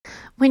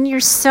When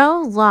you're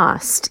so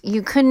lost,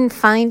 you couldn't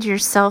find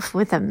yourself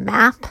with a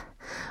map,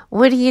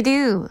 what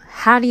do?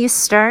 How do you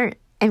start?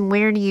 And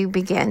where do you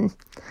begin?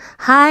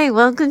 Hi,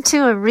 welcome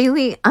to a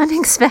really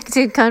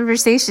unexpected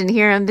conversation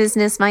here on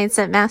Business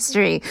Mindset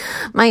Mastery.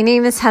 My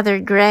name is Heather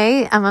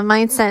Gray. I'm a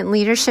mindset and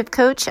leadership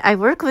coach. I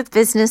work with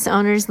business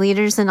owners,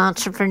 leaders, and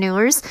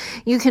entrepreneurs.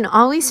 You can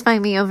always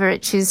find me over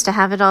at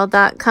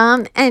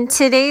choosetohaveitall.com. And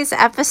today's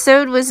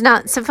episode was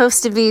not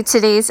supposed to be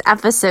today's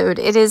episode.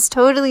 It is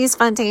totally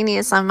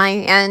spontaneous on my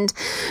end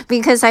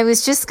because I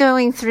was just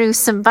going through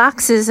some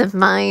boxes of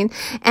mine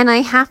and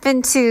I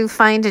happened to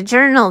find a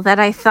journal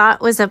that I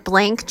thought was a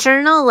blank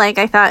journal. Like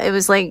I thought it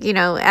was like,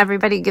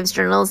 everybody gives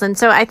journals. And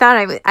so I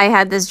thought I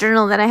had this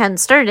journal that I hadn't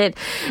started.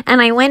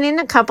 And I went in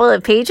a couple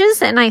of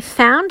pages and I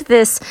found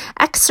this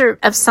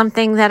excerpt of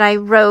something that I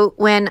wrote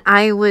when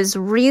I was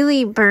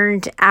really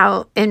burned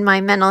out in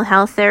my mental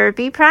health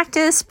therapy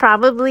practice.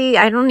 Probably,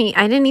 I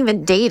didn't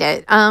even date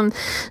it.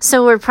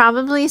 So we're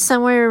probably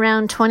somewhere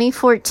around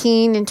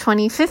 2014 and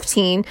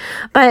 2015.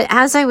 But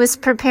as I was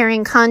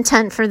preparing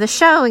content for the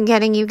show and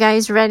getting you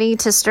guys ready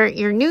to start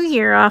your new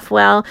year off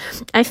well,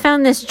 I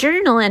found this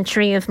journal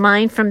entry of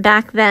mine from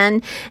back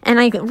then, and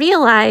I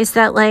realized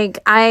that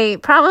I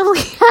probably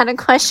had a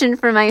question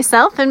for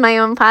myself in my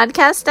own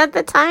podcast at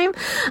the time.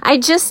 I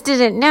just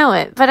didn't know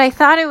it, but I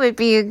thought it would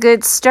be a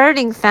good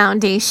starting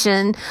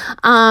foundation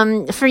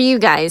for you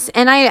guys.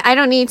 And I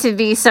don't need to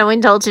be so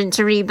indulgent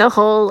to read the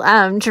whole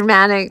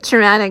dramatic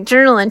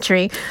journal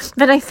entry,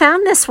 but I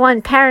found this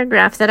one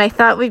paragraph that I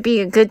thought would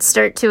be a good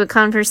start to a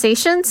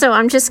conversation. So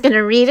I'm just going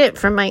to read it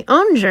from my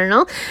own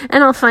journal,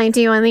 and I'll find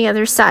you on the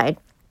other side.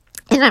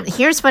 And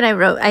here's what I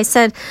wrote. I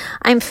said,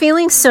 I'm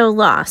feeling so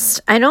lost.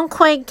 I don't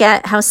quite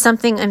get how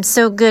something I'm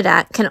so good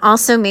at can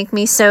also make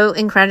me so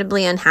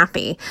incredibly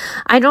unhappy.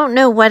 I don't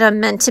know what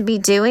I'm meant to be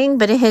doing,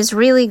 but it has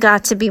really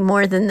got to be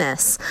more than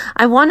this.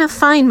 I want to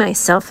find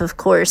myself, of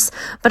course,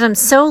 but I'm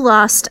so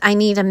lost, I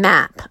need a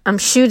map. I'm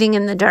shooting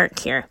in the dark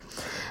here.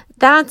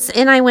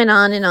 And I went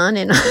on and on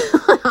and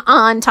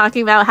on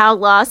talking about how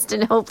lost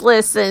and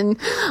hopeless and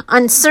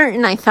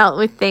uncertain I felt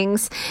with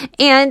things.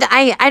 And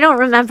I don't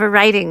remember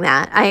writing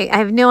that. I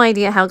have no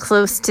idea how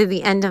close to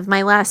the end of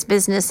my last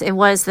business it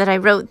was that I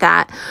wrote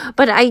that.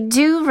 But I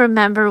do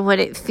remember what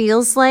it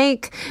feels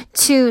like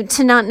to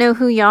not know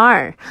who you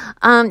are.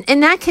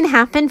 And that can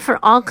happen for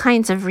all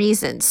kinds of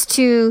reasons.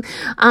 To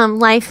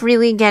life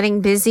really getting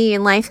busy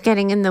and life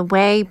getting in the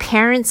way.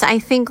 Parents, I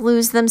think,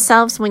 lose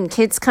themselves when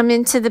kids come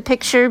into the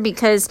picture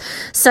because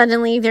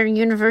suddenly their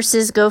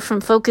universes go from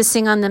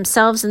focusing on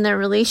themselves and their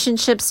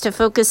relationships to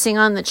focusing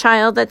on the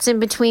child that's in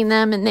between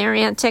them and their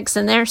antics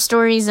and their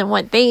stories and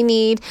what they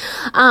need.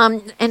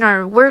 And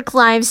our work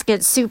lives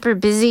get super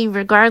busy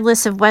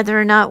regardless of whether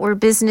or not we're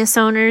business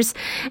owners.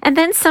 And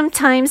then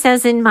sometimes,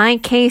 as in my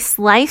case,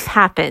 life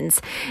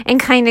happens and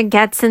kind of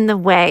gets in the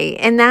way.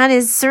 And that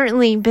has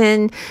certainly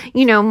been,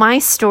 my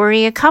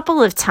story a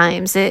couple of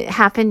times. It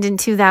happened in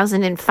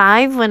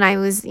 2005 when I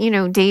was,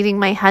 dating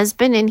my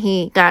husband and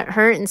he got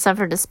hurt and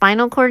suffered a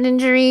spinal cord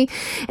injury.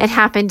 It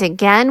happened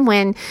again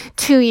when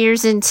 2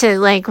 years into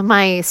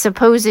my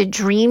supposed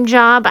dream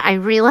job, I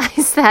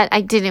realized that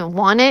I didn't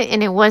want it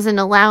and it wasn't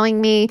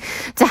allowing me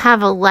to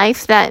have a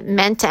life that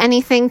meant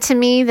anything to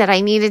me, that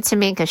I needed to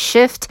make a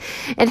shift.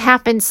 It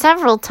happened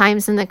several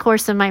times in the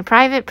course of my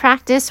private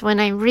practice when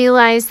I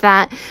realized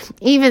that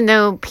even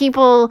though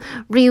people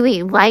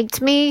really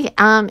liked me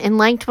and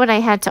liked what I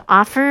had to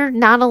offer,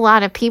 not a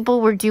lot of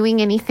people were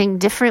doing anything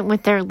different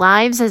with their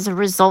lives as a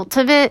result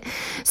of it.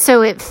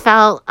 So it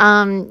felt,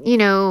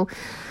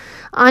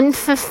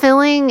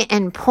 unfulfilling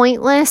and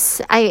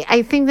pointless.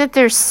 I think that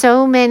there's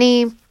so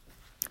many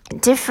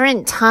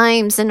different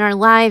times in our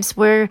lives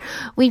where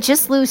we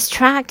just lose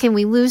track and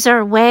we lose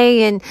our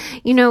way. And,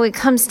 it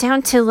comes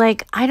down to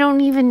I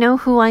don't even know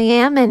who I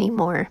am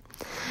anymore.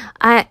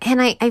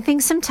 And I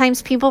think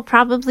sometimes people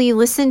probably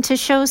listen to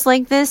shows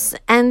like this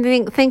and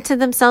think to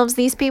themselves,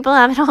 these people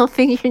have it all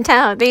figured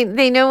out.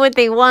 They know what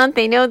they want.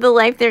 They know the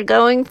life they're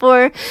going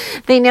for.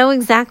 They know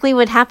exactly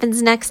what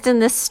happens next in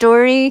this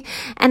story.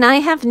 And I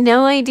have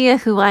no idea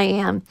who I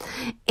am.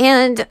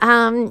 And,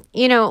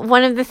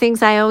 one of the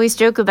things I always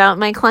joke about,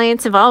 my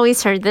clients have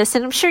always heard this,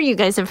 and I'm sure you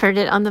guys have heard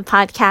it on the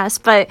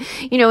podcast, but,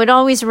 it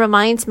always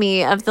reminds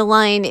me of the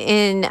line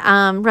in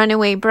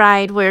Runaway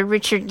Bride where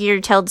Richard Gere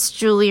tells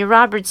Julia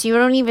Roberts, you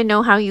don't even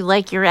know how you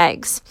like your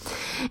eggs.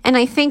 And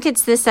I think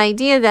it's this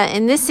idea that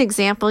in this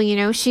example,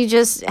 she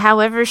just,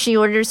 however she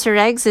orders her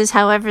eggs is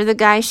however the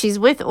guy she's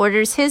with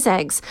orders his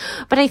eggs.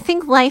 But I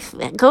think life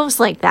goes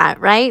like that,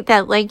 right?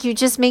 That you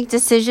just make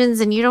decisions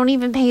and you don't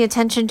even pay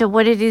attention to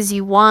what it is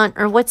you want. want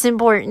or what's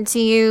important to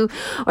you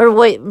or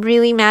what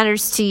really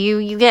matters to you.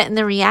 You get in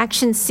the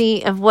reaction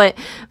seat of what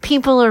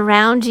people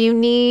around you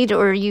need,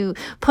 or you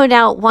put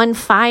out one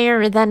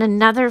fire and then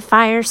another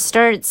fire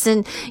starts,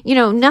 and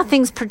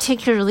nothing's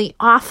particularly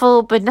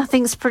awful, but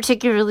nothing's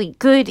particularly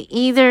good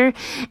either,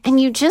 and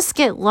you just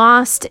get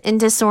lost and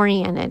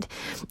disoriented.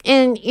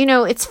 And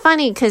it's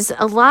funny because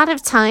a lot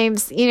of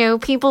times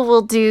people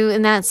will do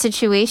in that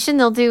situation,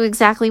 they'll do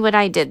exactly what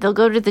I did. They'll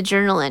go to the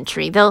journal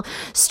entry, they'll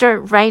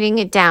start writing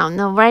it down,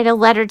 they'll write a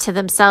letter to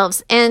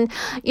themselves. And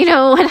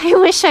what I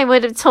wish I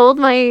would have told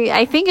my,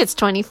 I think it's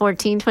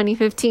 2014,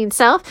 2015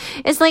 self,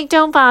 is like,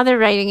 don't bother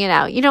writing it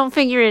out. You don't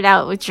figure it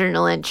out with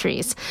journal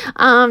entries.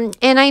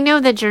 And I know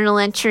that journal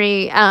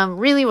entry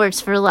really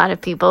works for a lot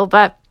of people,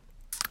 but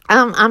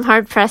I'm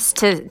hard pressed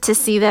to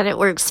see that it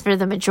works for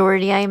the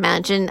majority. I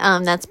imagine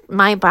that's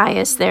my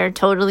bias there,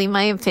 totally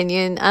my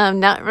opinion,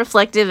 not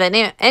reflective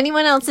of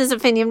anyone else's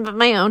opinion but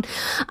my own.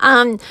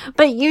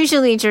 But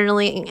usually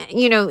journaling,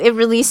 it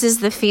releases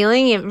the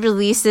feeling, it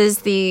releases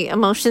the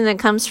emotion that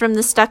comes from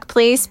the stuck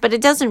place, but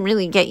it doesn't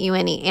really get you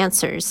any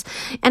answers.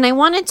 And I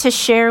wanted to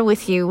share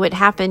with you what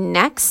happened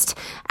next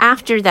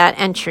after that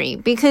entry,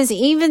 because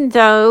even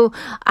though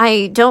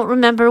I don't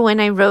remember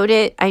when I wrote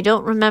it, I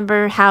don't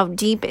remember how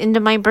deep into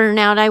my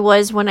burnout I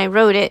was when I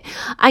wrote it,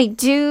 I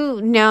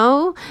do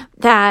know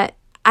that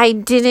I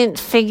didn't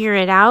figure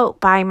it out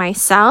by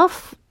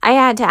myself. I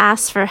had to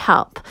ask for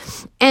help.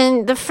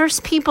 And the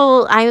first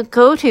people I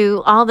go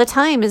to all the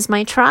time is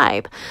my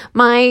tribe,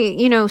 my,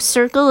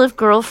 circle of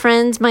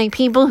girlfriends, my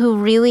people who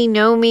really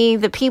know me,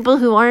 the people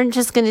who aren't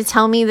just going to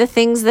tell me the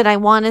things that I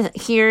want to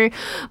hear,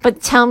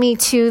 but tell me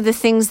too the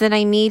things that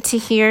I need to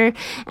hear.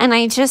 And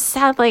I just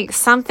said,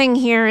 something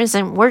here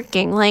isn't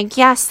working.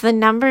 Yes, the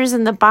numbers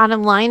and the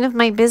bottom line of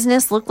my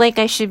business look like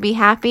I should be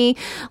happy,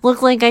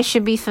 look like I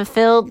should be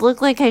fulfilled,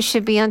 look like I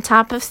should be on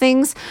top of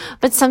things,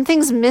 but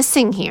something's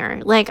missing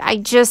here.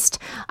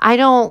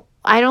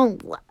 I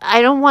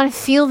don't want to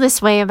feel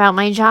this way about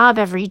my job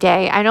every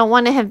day. I don't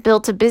want to have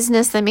built a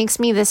business that makes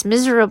me this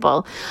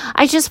miserable.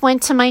 I just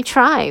went to my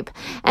tribe.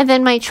 And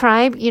then my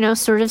tribe,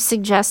 sort of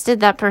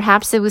suggested that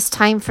perhaps it was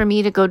time for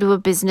me to go to a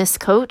business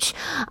coach.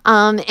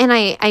 And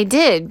I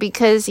did,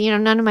 because,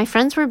 none of my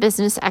friends were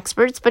business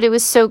experts, but it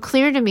was so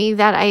clear to me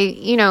that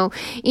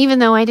even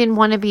though I didn't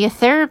want to be a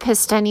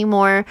therapist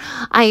anymore,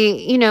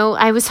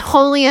 I was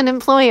wholly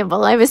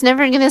unemployable. I was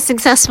never going to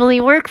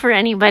successfully work for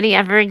anybody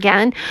ever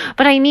again,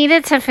 but I needed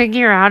to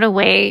figure out a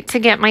way to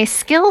get my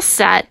skill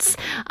sets,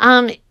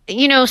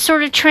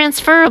 sort of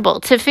transferable,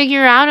 to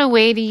figure out a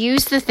way to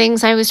use the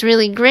things I was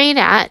really great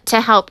at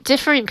to help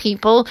different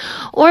people,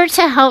 or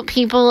to help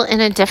people in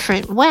a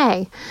different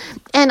way.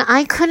 And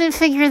I couldn't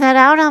figure that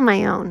out on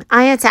my own.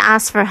 I had to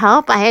ask for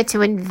help. I had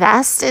to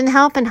invest in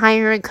help and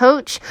hire a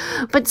coach.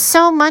 But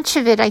so much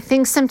of it, I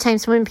think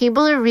sometimes when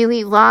people are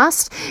really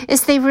lost,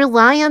 is they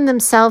rely on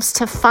themselves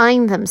to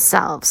find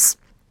themselves.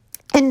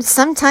 And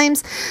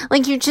sometimes,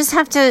 you just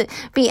have to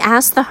be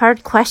asked the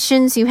hard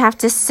questions. You have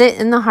to sit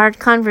in the hard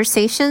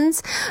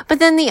conversations. But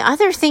then the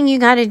other thing you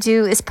got to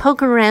do is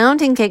poke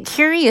around and get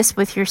curious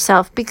with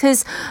yourself,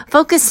 because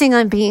focusing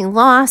on being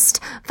lost,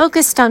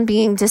 focused on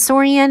being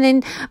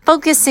disoriented,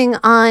 focusing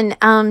on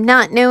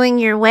not knowing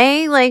your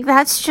way,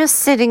 that's just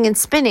sitting and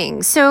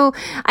spinning. So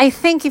I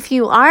think if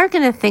you are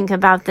going to think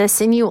about this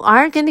and you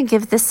are going to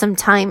give this some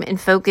time and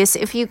focus,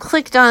 if you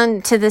clicked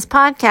on to this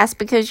podcast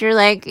because you're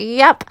like,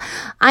 yep,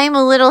 I'm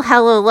a little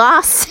hella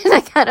lost and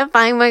I gotta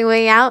find my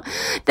way out,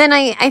 then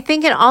I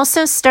think it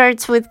also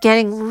starts with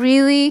getting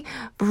really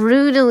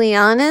brutally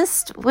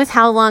honest with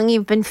how long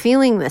you've been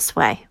feeling this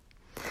way.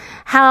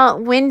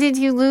 When did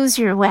you lose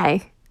your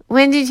way?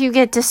 When did you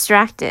get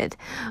distracted?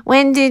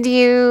 When did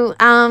you,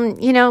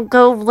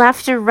 go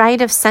left or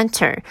right of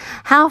center?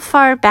 How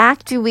far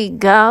back do we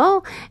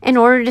go in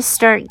order to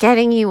start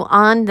getting you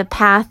on the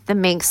path that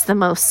makes the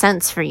most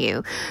sense for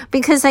you?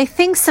 Because I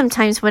think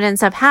sometimes what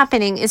ends up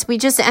happening is we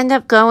just end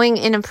up going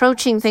and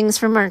approaching things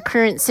from our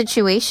current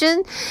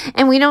situation,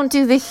 and we don't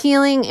do the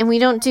healing, and we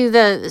don't do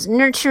the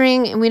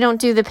nurturing, and we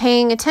don't do the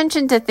paying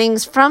attention to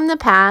things from the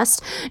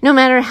past, no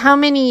matter how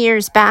many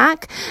years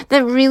back,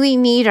 that really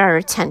need our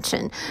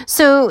attention.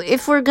 So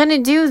if we're going to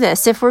do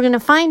this, if we're going to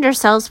find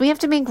ourselves, we have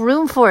to make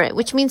room for it,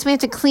 which means we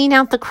have to clean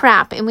out the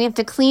crap, and we have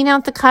to clean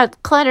out the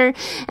clutter,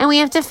 and we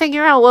have to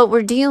figure out what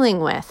we're dealing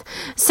with.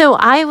 So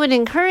I would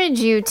encourage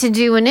you to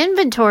do an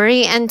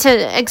inventory and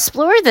to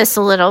explore this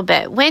a little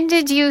bit. When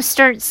did you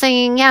start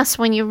saying yes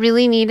when you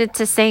really needed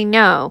to say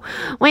no?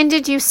 When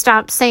did you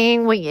stop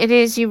saying what it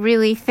is you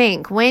really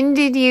think? When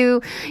did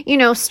you,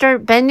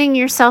 start bending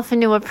yourself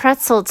into a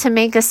pretzel to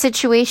make a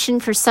situation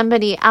for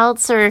somebody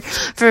else or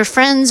for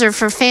friends or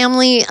for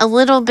family a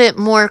little bit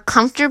more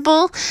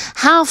comfortable?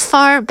 How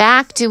far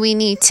back do we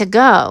need to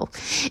go?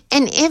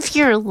 And if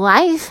your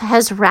life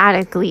has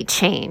radically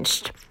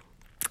changed,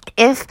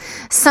 if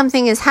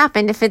something has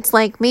happened, if it's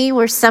like me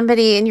where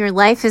somebody in your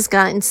life has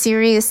gotten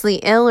seriously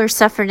ill or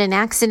suffered an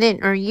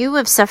accident, or you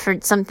have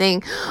suffered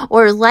something,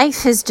 or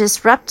life has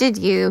disrupted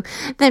you,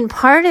 then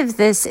part of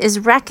this is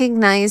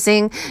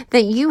recognizing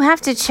that you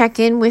have to check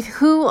in with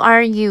who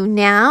are you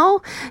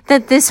now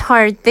that this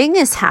hard thing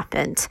has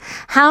happened.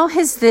 How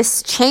has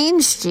this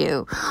changed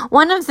you?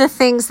 One of the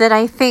things that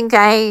I think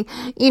I,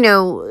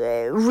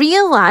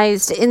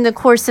 realized in the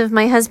course of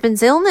my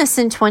husband's illness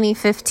in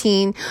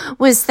 2015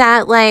 was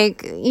that,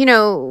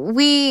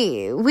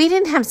 we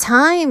didn't have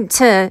time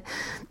to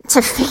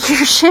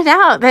figure shit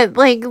out, that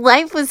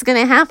life was going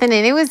to happen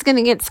and it was going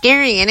to get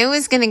scary and it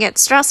was going to get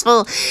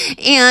stressful.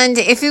 And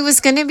if it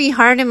was going to be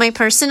hard in my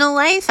personal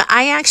life,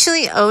 I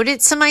actually owed it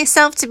to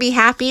myself to be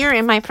happier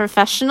in my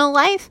professional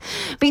life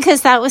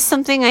because that was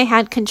something I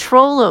had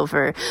control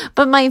over.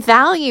 But my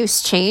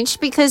values changed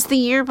because the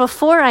year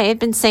before I had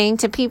been saying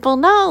to people,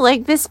 no,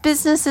 this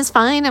business is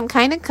fine. I'm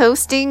kind of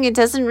coasting. It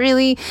doesn't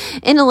really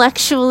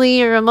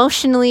intellectually or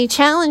emotionally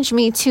challenge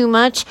me too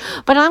much,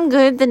 but I'm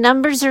good. The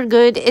numbers are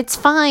good. It's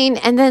fine.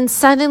 And then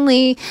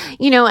suddenly,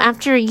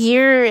 after a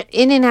year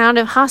in and out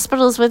of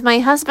hospitals with my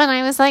husband,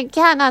 I was like,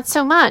 yeah, not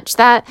so much.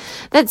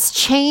 That's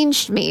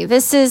changed me.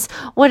 This is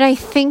what I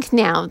think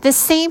now. The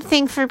same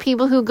thing for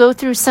people who go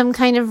through some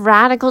kind of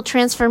radical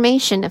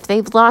transformation. If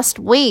they've lost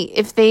weight,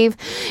 if they've,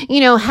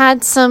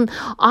 had some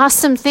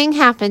awesome thing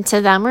happen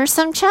to them or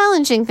some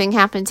challenging thing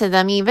happen to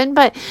them even,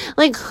 but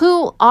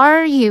who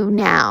are you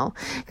now?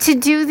 To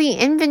do the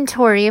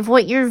inventory of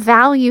what your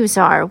values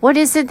are. What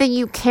is it that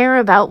you care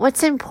about?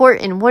 What's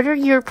important? What are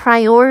your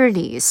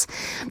priorities?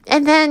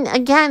 And then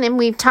again, and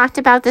we've talked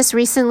about this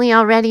recently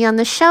already on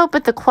the show,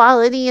 but the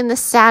quality and the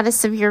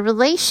status of your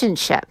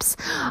relationships.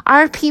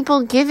 Are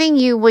people giving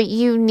you what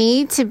you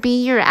need to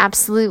be your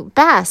absolute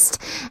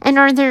best? And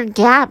are there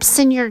gaps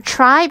in your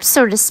tribe,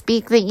 so to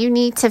speak, that you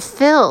need to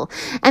fill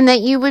and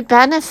that you would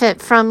benefit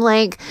from,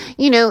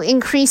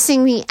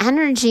 increasing the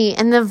energy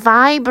and the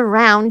vibe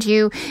around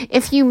you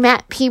if you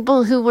met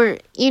people who were,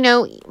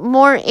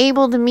 more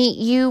able to meet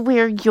you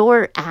where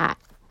you're at?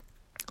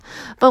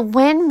 But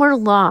when we're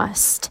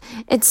lost,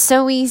 it's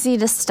so easy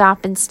to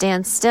stop and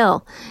stand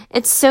still.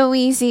 It's so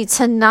easy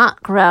to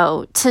not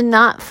grow, to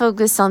not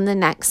focus on the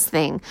next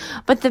thing.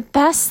 But the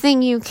best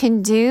thing you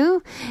can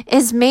do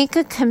is make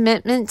a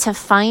commitment to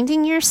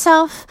finding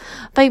yourself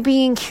by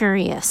being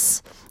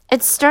curious.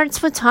 It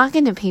starts with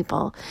talking to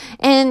people.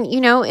 And,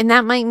 and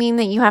that might mean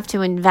that you have to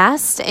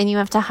invest and you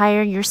have to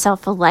hire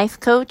yourself a life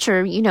coach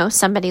or,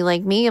 somebody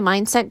like me, a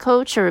mindset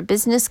coach or a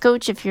business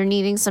coach if you're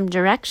needing some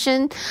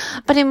direction.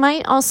 But it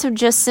might also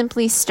just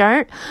simply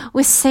start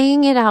with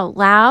saying it out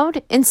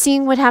loud and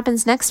seeing what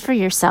happens next for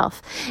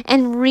yourself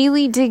and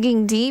really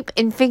digging deep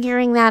and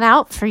figuring that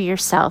out for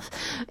yourself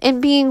and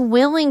being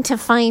willing to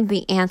find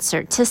the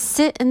answer, to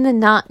sit in the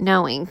not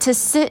knowing, to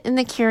sit in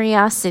the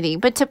curiosity,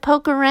 but to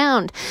poke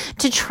around,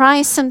 to try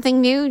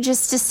something new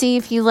just to see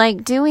if you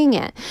like doing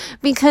it.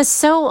 Because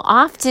so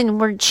often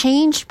we're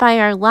changed by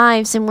our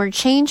lives and we're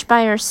changed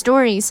by our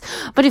stories.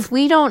 But if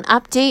we don't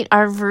update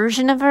our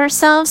version of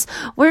ourselves,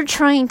 we're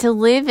trying to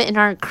live in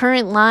our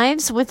current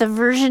lives with a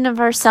version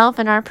of ourselves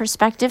and our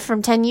perspective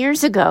from 10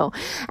 years ago.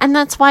 And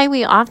that's why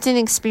we often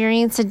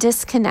experience a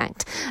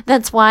disconnect.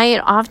 That's why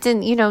it often,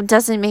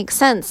 doesn't make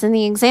sense. And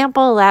the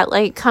example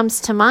that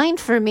comes to mind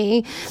for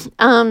me,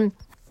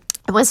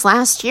 it was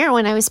last year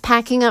when I was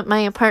packing up my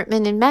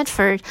apartment in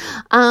Medford.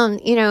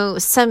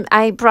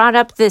 I brought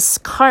up this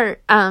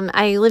cart.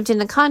 I lived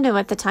in a condo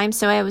at the time,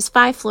 so I was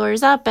 5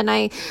 floors up and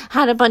I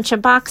had a bunch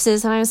of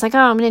boxes and I was like, oh,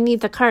 I'm going to need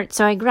the cart.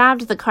 So I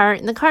grabbed the cart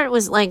and the cart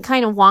was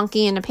kind of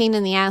wonky and a pain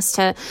in the ass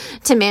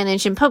to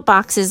manage and put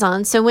boxes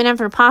on. So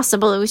whenever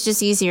possible, it was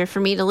just easier for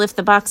me to lift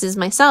the boxes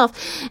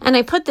myself. And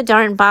I put the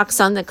darn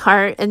box on the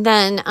cart and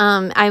then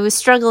I was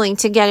struggling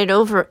to get it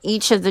over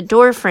each of the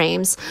door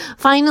frames.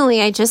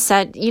 Finally, I just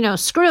said,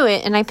 screw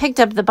it. And I picked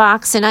up the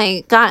box and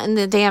I got in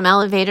the damn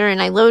elevator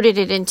and I loaded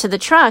it into the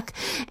truck.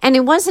 And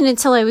it wasn't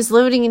until I was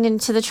loading it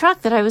into the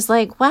truck that I was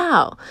like,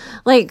 wow,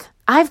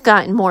 I've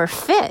gotten more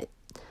fit.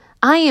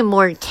 I am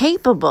more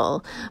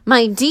capable.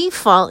 My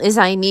default is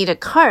I need a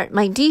cart.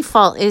 My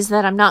default is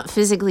that I'm not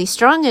physically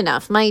strong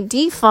enough. My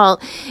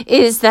default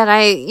is that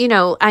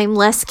I'm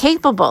less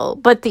capable.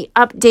 But the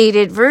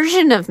updated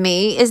version of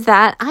me is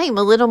that I'm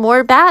a little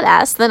more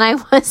badass than I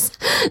was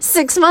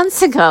 6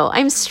 months ago.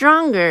 I'm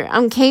stronger.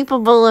 I'm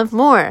capable of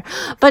more.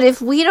 But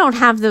if we don't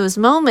have those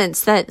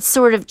moments that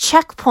sort of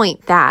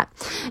checkpoint that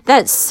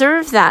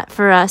serve that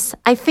for us,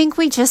 I think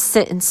we just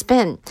sit and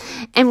spin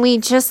and we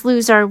just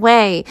lose our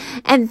way.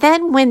 And then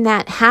when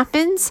that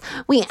happens,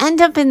 we end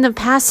up in the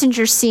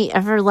passenger seat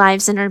of our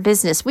lives and our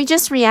business. We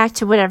just react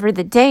to whatever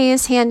the day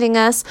is handing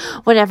us,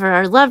 whatever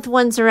our loved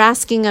ones are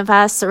asking of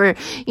us, or,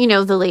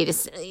 the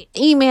latest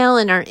email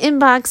in our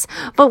inbox,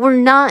 but we're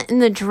not in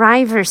the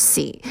driver's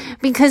seat.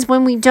 Because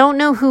when we don't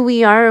know who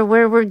we are or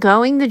where we're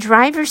going, the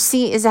driver's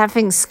seat is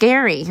effing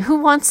scary. Who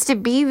wants to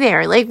be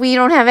there? We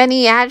don't have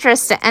any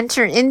address to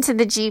enter into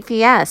the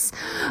GPS.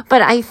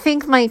 But I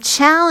think my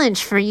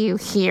challenge for you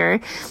here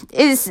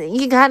is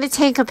you got to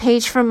take a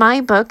page from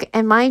my book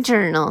and my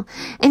journal,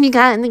 and you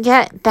got to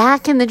get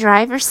back in the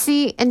driver's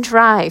seat and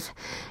drive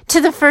to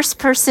the first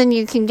person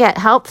you can get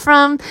help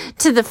from,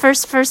 to the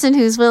first person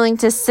who's willing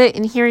to sit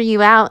and hear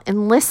you out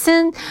and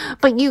listen.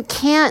 But you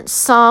can't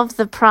solve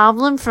the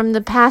problem from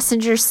the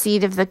passenger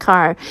seat of the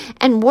car.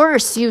 And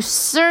worse, you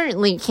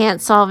certainly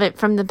can't solve it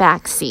from the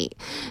back seat.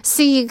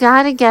 So you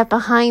got to get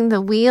behind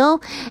the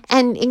wheel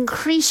and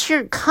increase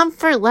your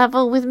comfort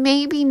level with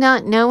maybe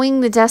not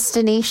knowing the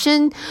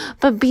destination,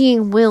 but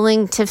being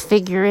willing to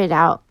figure it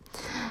out.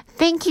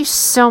 Thank you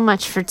so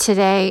much for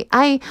today.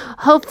 I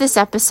hope this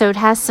episode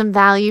has some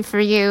value for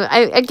you.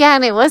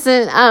 Again, it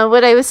wasn't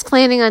what I was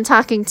planning on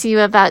talking to you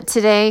about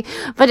today,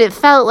 but it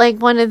felt like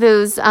one of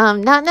those,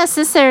 not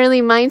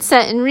necessarily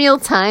mindset in real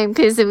time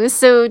because it was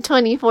so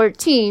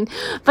 2014,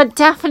 but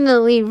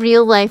definitely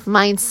real life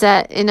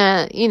mindset in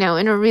a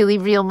really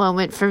real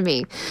moment for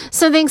me.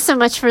 So thanks so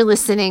much for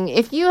listening.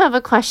 If you have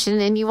a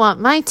question and you want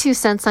my 2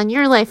 cents on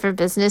your life or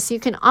business, you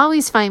can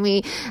always find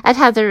me at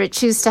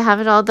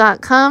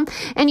heather@choosetohaveitall.com.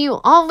 And you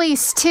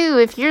always, too,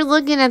 if you're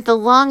looking at the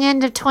long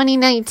end of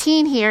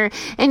 2019 here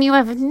and you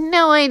have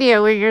no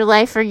idea where your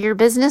life or your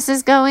business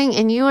is going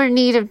and you are in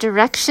need of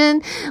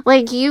direction,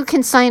 like you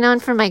can sign on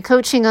for my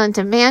Coaching on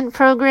Demand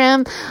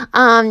program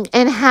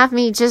and have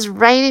me just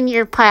right in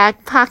your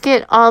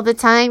pocket all the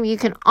time. You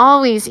can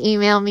always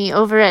email me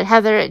over at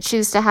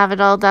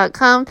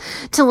heather@choosetohaveitall.com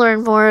to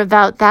learn more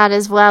about that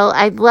as well.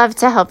 I'd love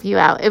to help you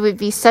out. It would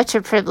be such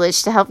a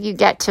privilege to help you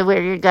get to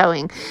where you're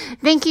going.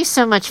 Thank you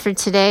so much for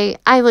today.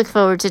 I look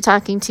forward to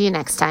talking to you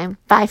next time.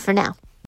 Bye for now.